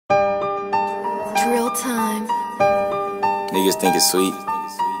time. Niggas think it's sweet.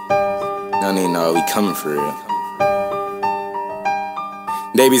 Don't even know we coming for real.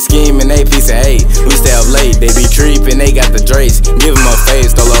 They be scheming, they piece of hate. We stay up late, they be creeping, they got the Drace. Give him a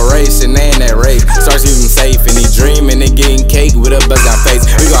face, stole a race, and they in that race. Starts keeping safe, and he dreaming, they getting cake with a buzz down face.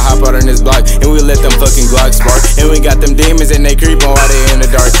 We gon' hop out on this block, and we let them fucking Glocks spark. And we got them demons, and they creepin' while they in the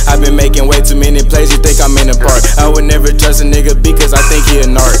dark. I been making way too many plays, you think I'm in the park. I would never trust a nigga because I think he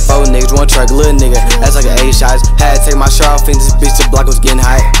a narc. Four niggas, one truck, little nigga, that's like an 8 shots. Had to take my shirt off, and this bitch the block was getting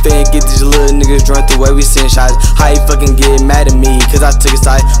hot. Finna get these little niggas drunk the way we send shots. How you fucking get mad at me, cause I took a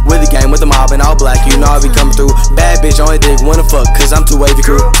side with the game, with the mob and all black. You know I be coming through. Bad bitch, only dick, wanna fuck, cause I'm too wavy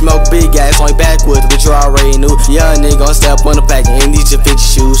crew. Smoke big gas, only backwoods, but you already knew. Young nigga gon' step on the pack and these your 50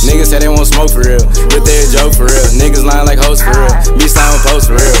 shoes. Niggas say they won't smoke for real, but they a joke for real. Niggas lying like hoes for real, be slime with posts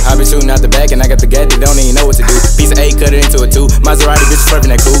for real. I be shooting out the back and I got the gadget, don't even know what to do. Piece of 8, cut it into a 2. Maserati bitch swerving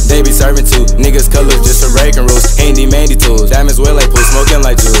that coupe, they be serving too. Niggas colors just for breaking rules. Handy mandy tools, diamonds will like pool, smoking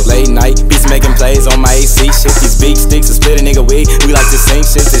like jewels. Late night, beats making plays on my AC shit. These big sticks will split a nigga wig. We like to sing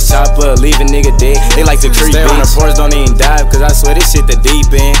shit, this chopper leave a nigga dead. They like to creep. Stay on the porch, don't even dive, cause I swear this shit the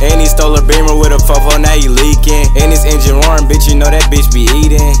deep end. And he stole a Beamer with a fofo, now you leaking. And his engine roaring, bitch, you know that bitch be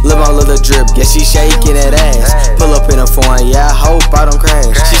eating. Look my little drip, yeah, she shaking that ass. Pull up in a foreign, yeah, I hope I don't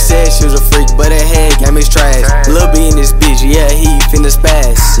crash. She said she was a freak, but her head game is trash. Lil B in this bitch, yeah, he finna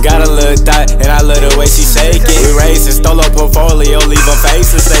spaz. Got a little thought, and I love the way she shake it. We racing, stole a portfolio, leave them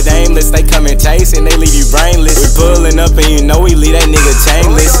faceless. They nameless, they come and chasing, they leave you brainless. We pulling up and you know we leave that nigga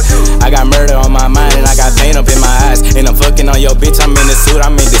chainless. I got murder on my mind and I got pain up in my eyes. And I'm fucking on your bitch, I'm in a suit,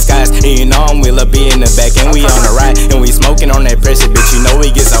 I'm in disguise. And you know I'm Will be in the back and we on the ride. And we smoking on that pressure, bitch, you know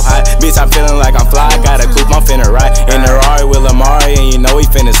we get so hot. Bitch, I'm feeling like I'm fly, got a coupe, I'm finna ride. In the Rari with Amari and you know we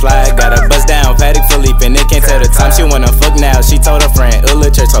finna slide. Got a bust down, paddock Philippe and they can't tell the time. She wanna fuck now, she told her friend,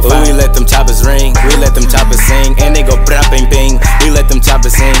 church for fine. We let them choppers ring, we let them choppers sing. And they go brah bing bing, we let them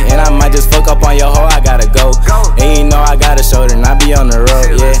choppers sing. And I might just fuck up on your hoe,